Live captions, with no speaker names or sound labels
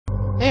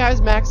Hey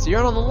guys, Max here,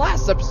 and on the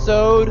last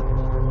episode,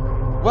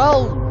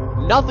 well,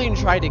 nothing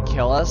tried to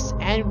kill us,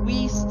 and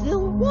we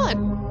still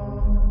won.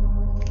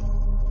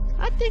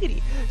 Hot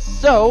diggity.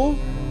 So,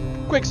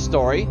 quick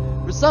story.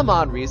 For some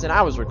odd reason,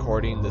 I was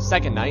recording the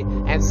second night,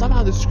 and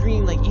somehow the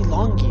screen, like,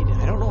 elongated.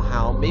 I don't know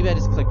how. Maybe I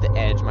just clicked the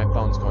edge, my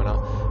phone's going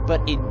off, but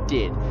it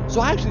did.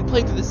 So I actually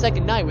played through the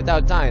second night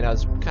without dying. I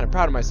was kind of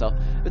proud of myself.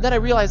 But then I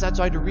realized that,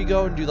 so I had to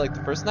re-go and do, like,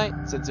 the first night,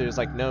 since there's,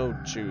 like, no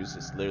choose.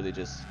 It's literally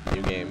just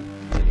new game,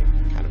 continue.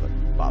 Kind of a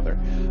bother.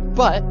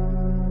 But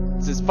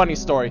it's this funny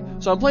story.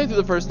 So I'm playing through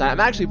the first night. I'm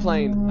actually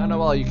playing, I don't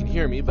know how you can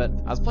hear me, but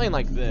I was playing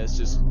like this,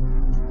 just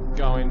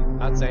going,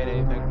 not saying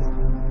anything.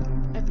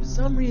 And for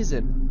some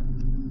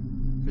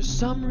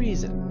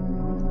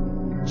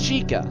reason,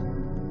 Chica,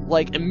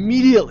 like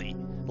immediately,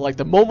 like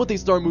the moment they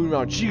started moving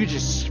around, Chica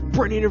just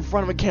sprinting in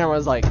front of a camera. I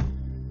was like,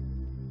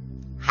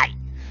 hi.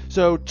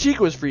 So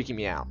Chica was freaking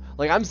me out.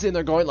 Like I'm sitting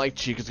there going like,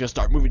 Chica's gonna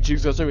start moving,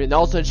 Chica's gonna start moving, and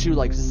all of a sudden she would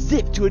like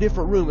zip to a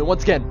different room, and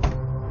once again,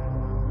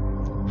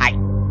 hi.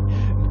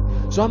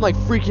 So I'm like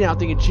freaking out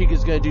thinking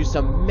Chica's gonna do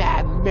some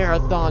mad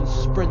marathon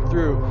sprint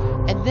through.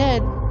 And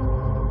then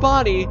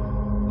Bonnie,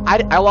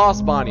 I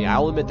lost Bonnie.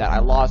 I'll admit that. I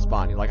lost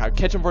Bonnie. Like I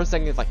catch him for a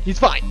second, it's like, he's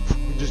fine.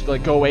 Just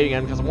like go away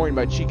again because I'm worried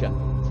about Chica.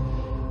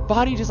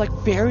 Bonnie just like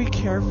very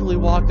carefully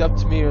walked up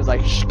to me and was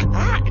like, shh,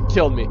 ah, and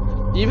killed me.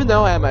 Even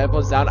though I had my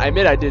headphones down, I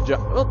admit I did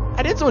jump. Well,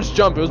 I didn't so much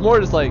jump. It was more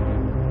just like,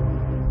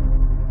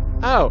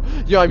 oh,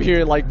 yo, I'm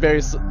hearing like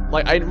very,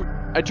 like I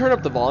turned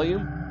up the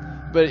volume,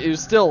 but it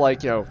was still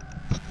like, yo,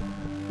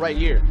 right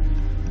here.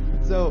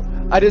 So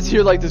I just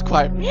hear like this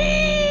quiet.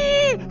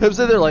 I'm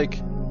sitting there like,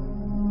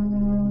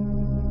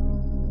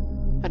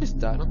 I just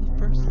died on the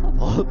first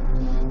level.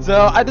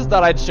 So I just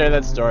thought I'd share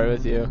that story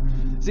with you.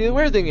 See, the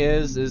weird thing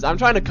is I'm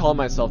trying to calm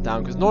myself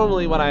down because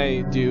normally when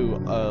I do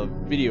a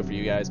video for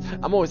you guys,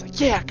 I'm always like,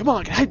 yeah, come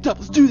on, get hyped up,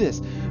 let's do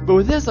this. But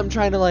with this, I'm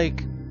trying to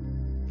like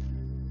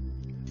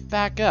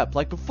back up.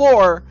 Like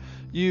before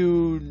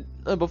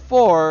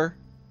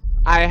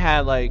I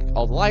had like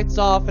all the lights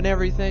off and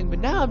everything, but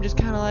now I'm just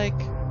kind of like,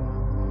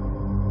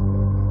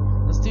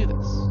 let's do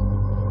this.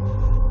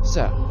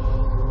 So,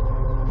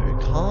 very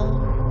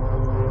calm.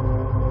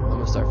 I'm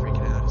gonna start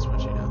freaking out, I just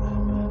want you to know that.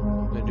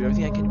 I'm gonna do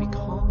everything I can to be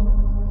calm.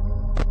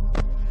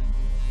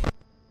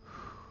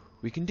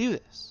 We can do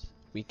this.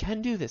 We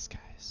can do this,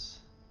 guys.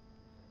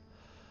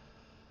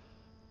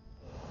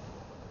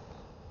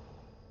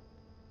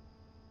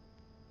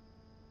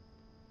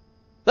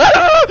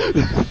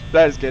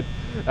 That is good.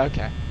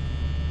 Okay.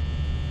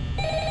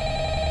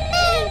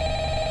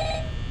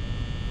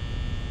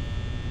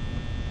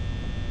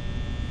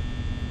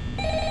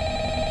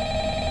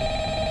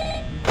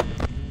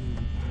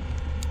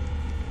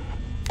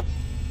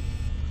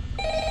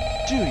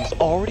 Dude, he's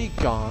already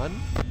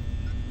gone?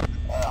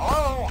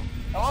 Hello?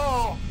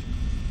 Hello?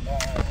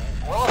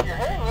 Well, if you're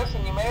hearing this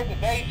and you made it to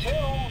day 2,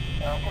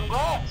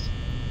 congrats.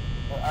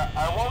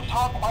 I won't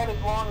talk quite as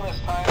long this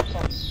time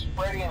since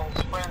Freddy and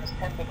his friends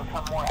tend to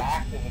become more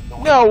active in the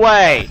No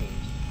way!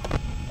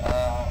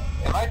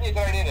 It might be a good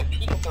idea to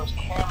peek at those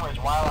cameras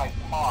while I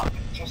talk,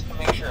 just to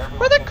make sure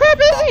everyone's Where the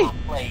crap is he?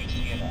 place,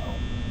 you know.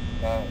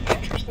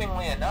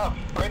 Interestingly enough,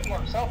 Freddy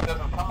himself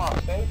doesn't come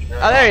off stage very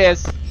Oh, there he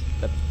is.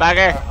 The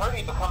bugger. I've heard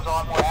he becomes a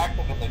lot more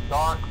active in the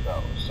dark,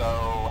 though,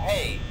 so,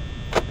 hey,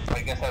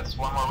 I guess that's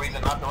one more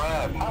reason not to run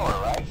out of power,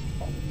 right?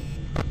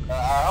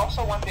 I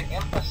also want to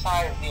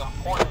emphasize the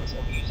importance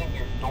of using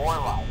your door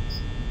lights.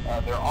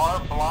 There are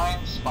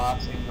blind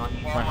spots in your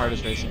camera. My heart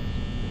is racing.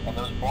 And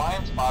those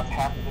blind spots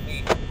happen to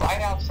be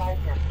right outside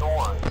your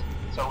doors.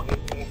 So if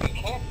you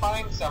can't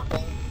find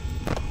something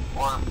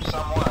or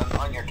someone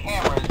on your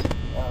cameras,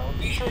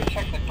 be sure to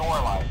check the door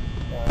light.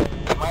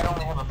 You might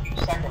only have a few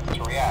seconds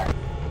to react.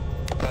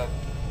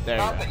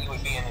 Not that you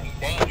would be in any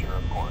danger,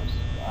 of course.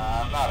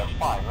 I'm not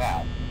implying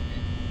that.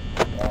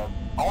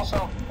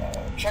 Also,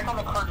 check on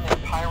the curtain in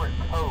Pirate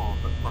Cove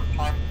from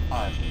time to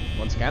time.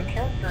 Once again, the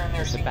character in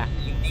there seems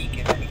unique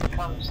in that he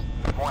becomes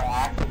more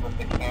active if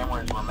the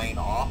cameras remain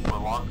off for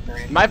long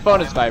periods of time. My phone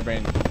is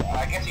vibrating.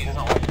 I guess he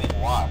doesn't like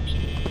being watched.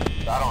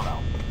 I don't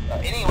know.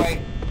 Anyway,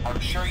 I'm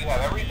sure you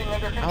have everything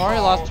under control. I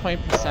already lost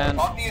 20%.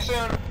 Talk to you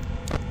soon.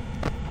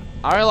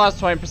 I already lost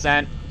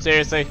 20%.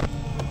 Seriously.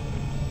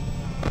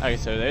 Okay,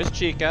 so there's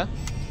Chica.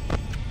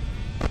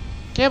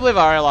 Can't believe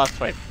I already lost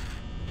 20%,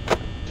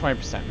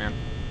 man.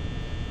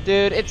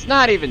 Dude, it's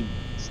not even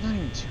 2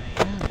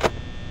 a.m.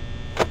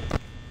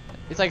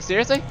 It's like,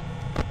 seriously?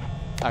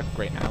 Oh,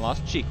 great, now I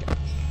lost Chica.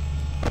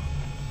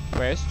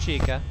 Where's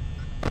Chica?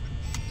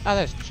 Oh,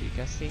 there's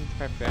Chica. See, it's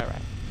perfectly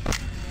alright.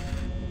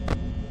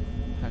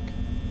 Okay.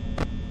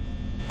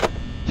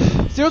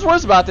 See, what's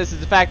worse about this is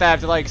the fact that I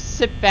have to, like,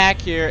 sit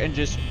back here and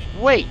just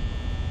wait.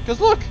 Because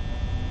look!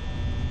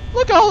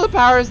 Look at all the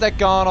powers that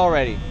gone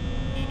already.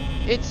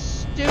 It's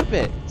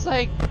stupid. It's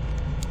like...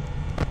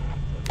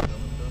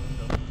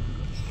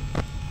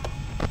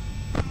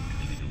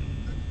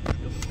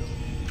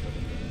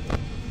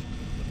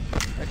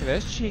 Okay,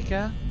 there's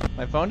Chica.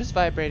 My phone just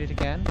vibrated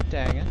again.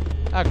 Dang it.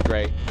 Oh,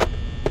 great.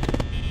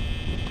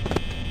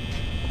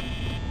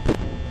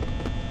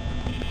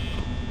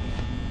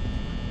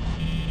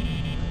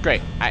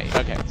 Great.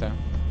 Okay, so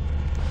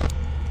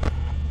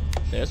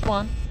there's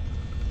one.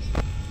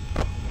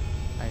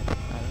 I don't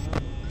know.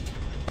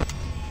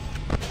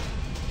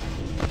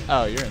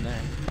 Oh, you're in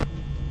there.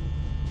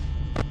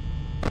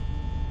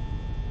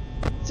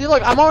 See,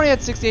 look, I'm already at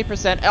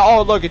 68%.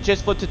 Oh, look, it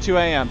just flipped to 2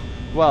 a.m.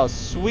 Well,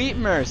 sweet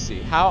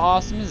mercy. How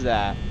awesome is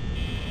that?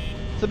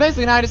 So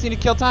basically, now I just need to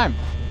kill time.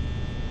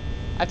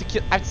 I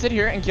have to sit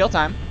here and kill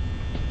time.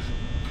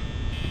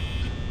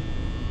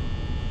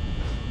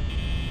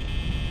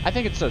 I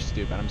think it's so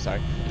stupid. I'm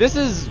sorry. This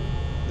is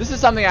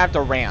something I have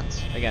to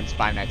rant against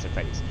Five Nights at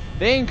Freddy's.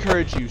 They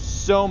encourage you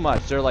so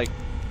much. They're like,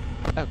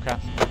 oh crap.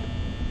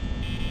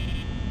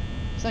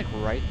 He's like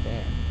right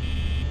there.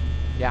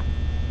 Yeah,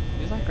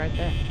 he's like right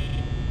there.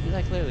 He's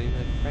like literally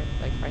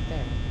like right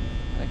there.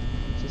 Like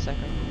just like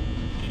right there.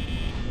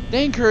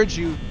 They encourage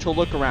you to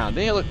look around.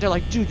 They're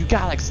like, dude, you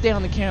gotta like stay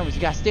on the cameras.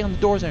 You gotta stay on the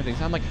doors and everything.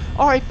 So I'm like,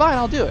 all right, fine,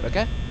 I'll do it.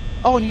 Okay.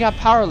 Oh, and you got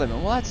power limit.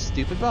 Well, that's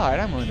stupid, but all right,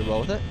 I'm willing to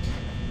roll with it.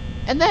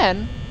 And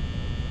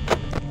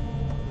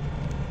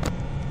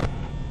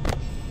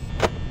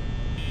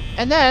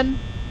then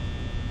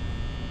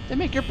they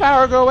make your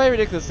power go away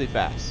ridiculously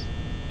fast.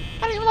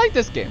 I don't even like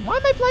this game. Why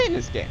am I playing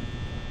this game?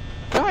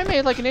 You know, I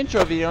made like an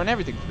intro video and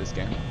everything for this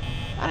game.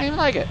 I don't even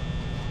like it.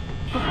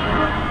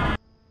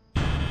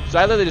 So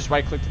I literally just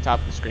right click the top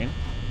of the screen.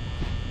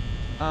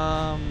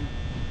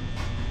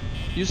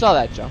 You saw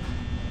that jump.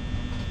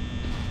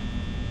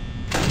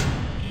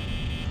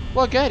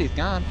 Well, good, he's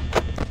gone.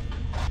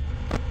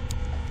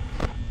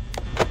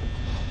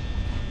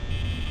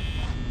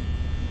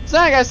 So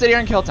now I gotta sit here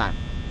and kill time.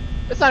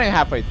 It's not even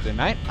halfway through the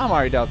night. I'm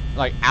already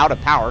like out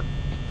of power,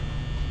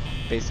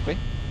 basically.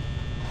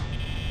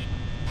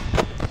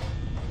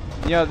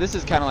 You know, this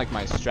is kind of like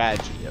my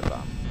strategy of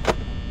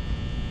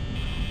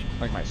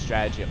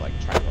like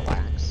trying to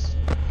relax.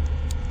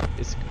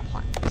 Is to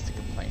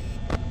complain.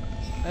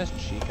 That's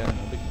Chica, no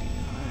big deal.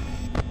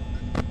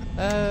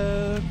 Alright.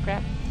 Oh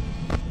crap.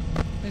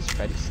 Where's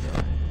Freddy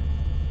still?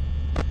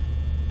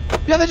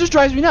 Yeah, that just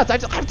drives me nuts. I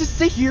have to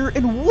sit here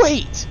and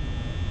wait.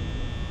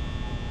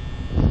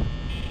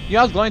 You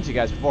know, I was going to you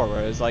guys before,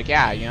 where it was like,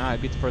 yeah, you know, I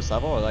beat the first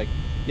level, or like,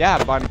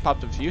 yeah, Bonnie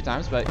popped up a few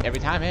times, but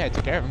every time, hey, I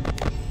took care of him.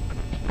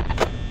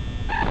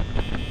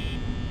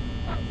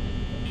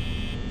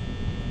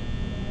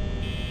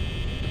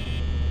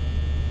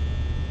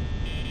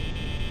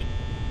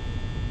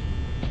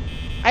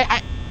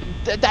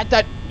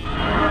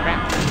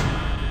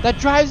 That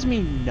drives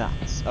me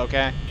nuts,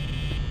 okay?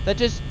 That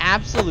just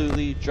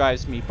absolutely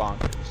drives me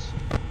bonkers.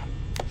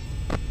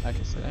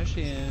 Okay, so there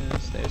she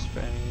is. There's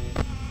Freddy.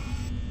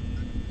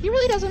 He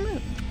really doesn't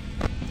move.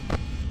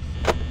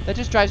 That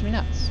just drives me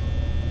nuts.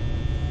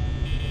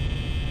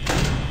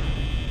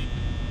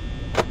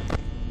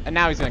 And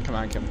now he's gonna come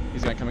out and kill me.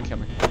 He's gonna come and kill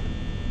me.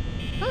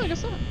 Oh, I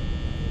guess not.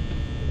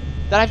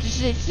 Then I have to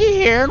sit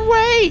here and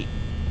wait.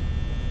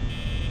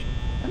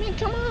 I mean,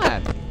 come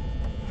on.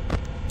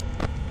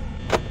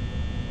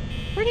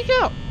 Where'd he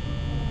go?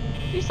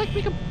 He's like,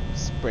 we can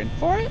sprint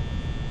for it.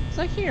 It's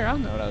like, here, I'll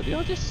know what I'll do.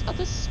 I'll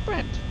just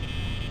sprint.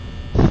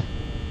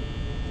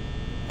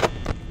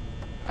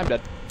 I'm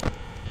dead.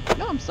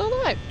 No, I'm still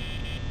alive.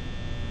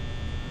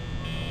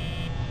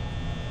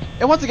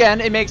 And once again,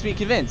 it makes me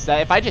convinced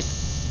that if I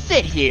just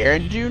sit here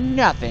and do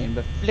nothing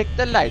but flick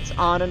the lights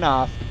on and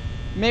off,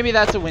 maybe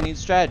that's a winning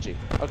strategy.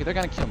 Okay, they're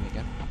gonna kill me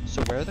again.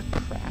 So where the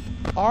crap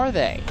are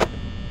they?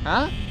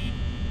 Huh?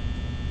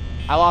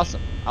 I lost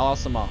them. I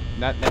lost them all.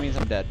 That means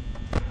I'm dead.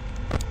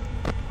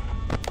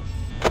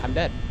 I'm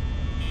dead.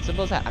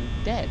 Simple as that. I'm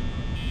dead.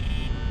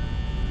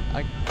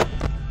 Like,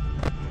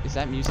 is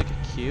that music a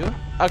cue?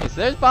 Okay, so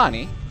there's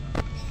Bonnie.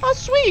 Oh,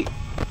 sweet.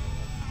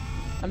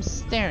 I'm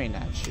staring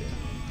at you.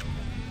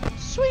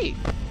 Sweet.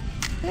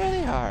 There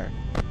they are.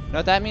 You know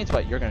what that means?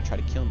 What? You're gonna try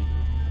to kill me.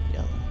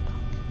 Yellow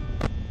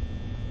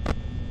punk.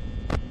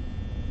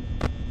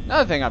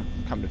 Another thing I've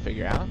come to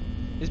figure out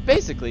is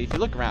basically, if you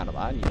look around a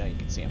lot, you know you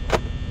can see them.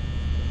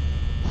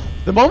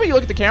 The moment you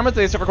look at the cameras,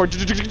 they start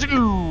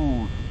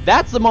recording.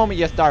 That's the moment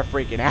you start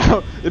freaking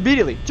out.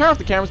 Immediately, turn off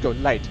the cameras, go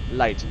light,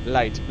 light,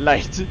 light,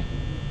 light.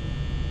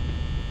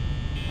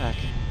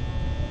 Okay.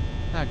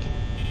 Okay.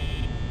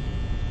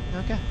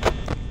 Okay.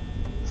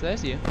 So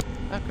there's you.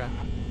 Okay.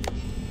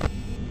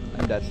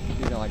 I'm dead. He's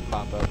gonna like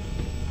pop up.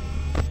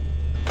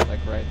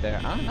 Like right there.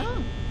 Oh no.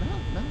 No,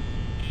 no.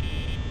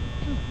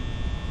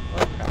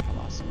 Oh crap, I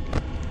lost him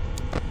again.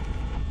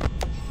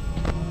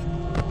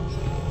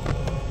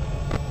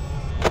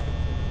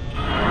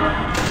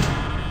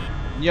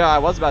 Yeah, I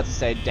was about to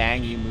say,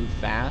 dang, you move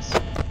fast.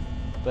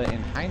 But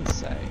in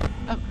hindsight,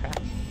 oh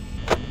crap.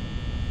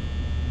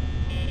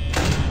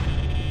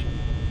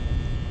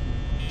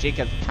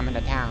 Chica's coming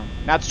to town.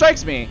 Now it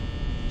strikes me.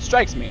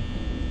 Strikes me.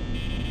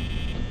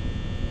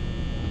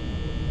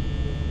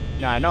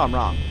 No, I know I'm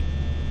wrong.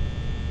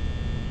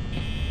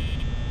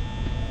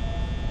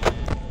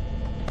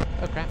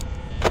 Oh crap.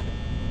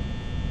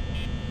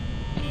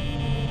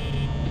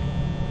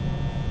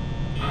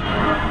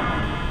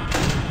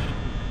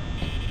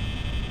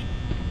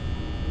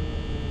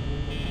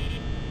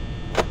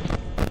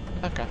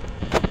 Okay.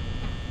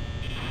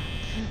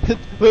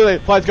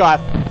 Wait, let's go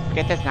off.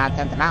 Get this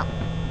nonsense out.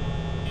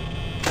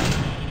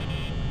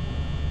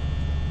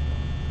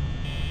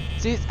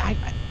 See,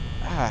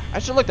 I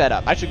should look that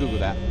up. I should Google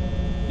that.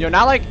 You know,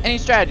 not like any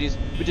strategies,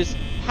 but just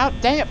how.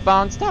 Dang it,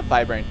 phone, stop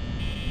vibrating.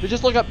 But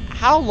just look up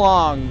how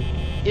long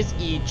is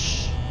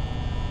each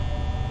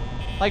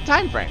like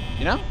time frame.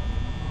 You know.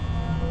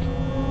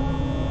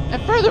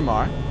 And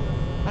furthermore,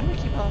 why don't we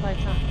keep all the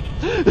lights on?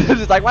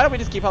 It's like, why don't we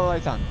just keep all the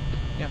lights on?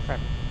 Yeah,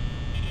 forever.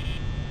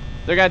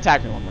 They're gonna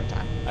attack me one more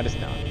time. I just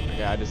know it.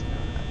 Okay, I just know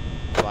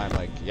that. So I'm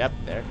like, yep,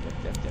 there,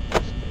 yep.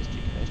 There's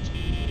Chica.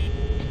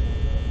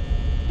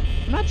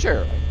 I'm not sure.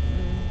 Like,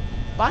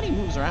 Bonnie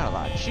moves around a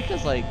lot.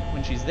 Chica's like,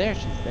 when she's there,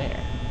 she's there.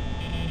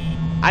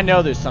 I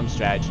know there's some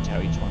strategy to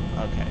how each one.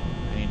 Okay,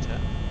 I need to do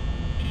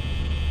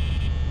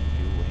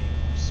way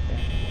more spare.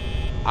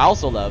 I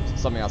also love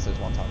something else I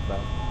just want to talk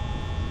about.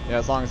 Yeah,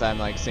 as long as I'm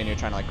like sitting here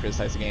trying to like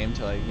criticize the game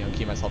to like, you know,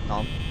 keep myself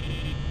calm.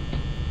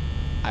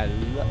 I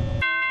love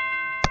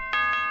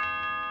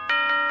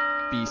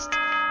Beast.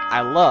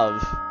 I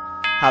love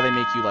how they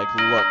make you like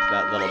look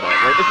that little bit.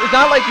 Right? It's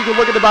not like you can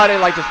look at the body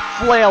and like just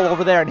flail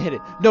over there and hit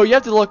it. No, you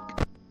have to look.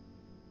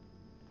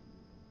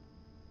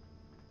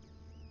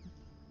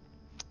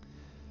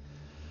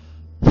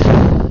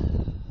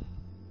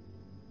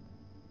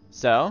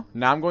 So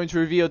now I'm going to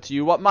reveal to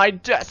you what my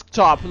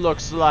desktop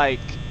looks like.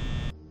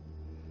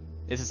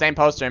 It's the same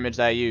poster image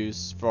that I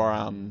use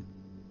for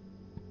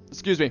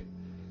excuse me.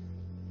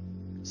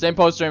 Same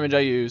poster image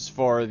I use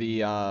for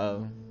the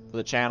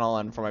channel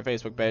and for my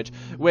Facebook page,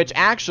 which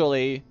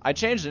actually I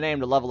changed the name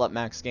to Level Up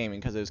Max Gaming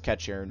because it was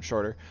catchier and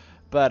shorter.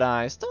 But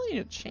I still need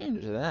to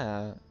change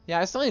that. Yeah,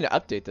 I still need to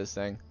update this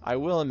thing. I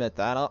will admit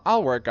that.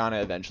 I'll work on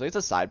it eventually. It's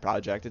a side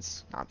project.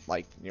 It's not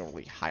like, you know,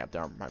 really high up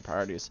there on my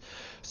priorities.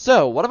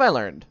 So, what have I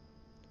learned?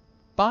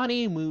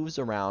 Bonnie moves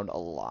around a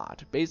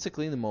lot.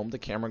 Basically, the moment the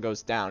camera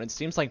goes down, it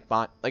seems like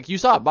like you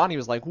saw, Bonnie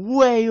was like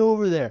way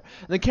over there,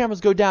 and the cameras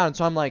go down.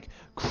 So I'm like,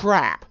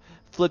 crap.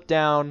 Flip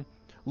down.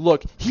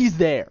 Look, he's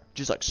there.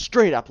 Just like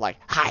straight up, like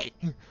hi.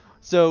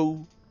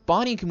 So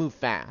Bonnie can move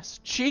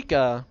fast.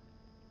 Chica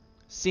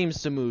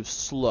seems to move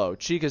slow.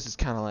 Chica's just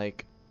kind of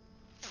like.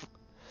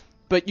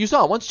 But you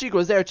saw once Chica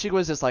was there, Chica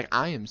was just like,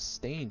 I am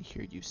staying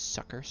here, you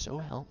sucker. So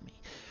help me.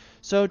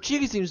 So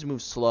Chica seems to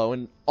move slow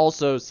and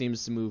also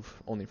seems to move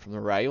only from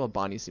the right, while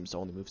Bonnie seems to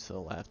only move to the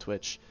left,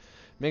 which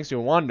makes me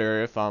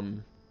wonder if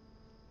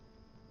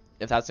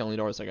that's the only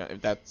doors I got,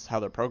 if that's how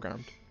they're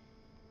programmed.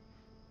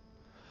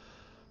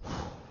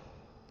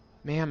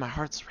 Man, my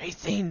heart's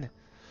racing.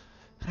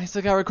 I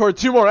still gotta record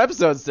 2 more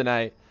episodes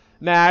tonight.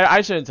 Nah,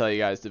 I shouldn't tell you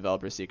guys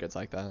developer secrets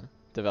like that.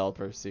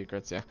 Developer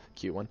secrets, yeah,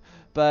 cute one.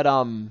 But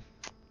yeah,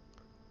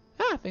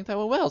 I think that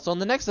went well. So in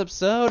the next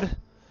episode,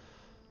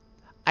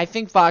 I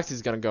think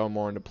Foxy's gonna go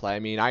more into play. I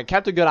mean, I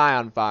kept a good eye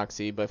on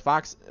Foxy, but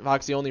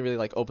Foxy only really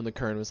like opened the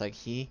curtain and was like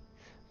he.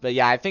 But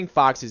yeah, I think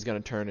Foxy's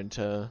gonna turn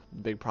into a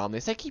big problem. They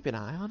say keep an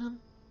eye on him,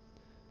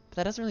 but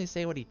that doesn't really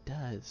say what he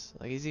does.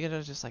 Like, is he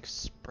gonna just like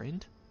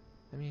sprint?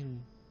 I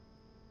mean,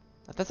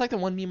 that's like the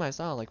one meme I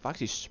saw. Like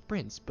Foxy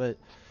sprints, but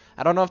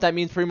I don't know if that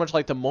means pretty much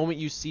like the moment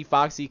you see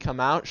Foxy come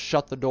out,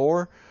 shut the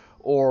door,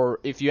 or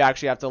if you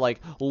actually have to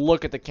like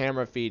look at the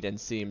camera feed and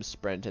see him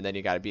sprint, and then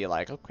you gotta be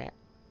like, oh crap.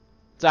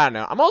 So I don't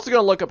know. I'm also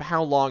going to look up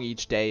how long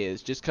each day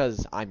is just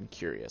because I'm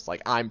curious.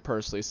 Like, I'm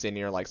personally sitting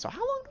here like, so how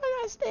long do I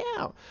gotta stay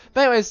out?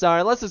 But anyway,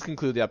 sorry. Let's just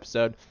conclude the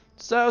episode.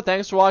 So,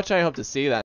 thanks for watching. I hope to see you then.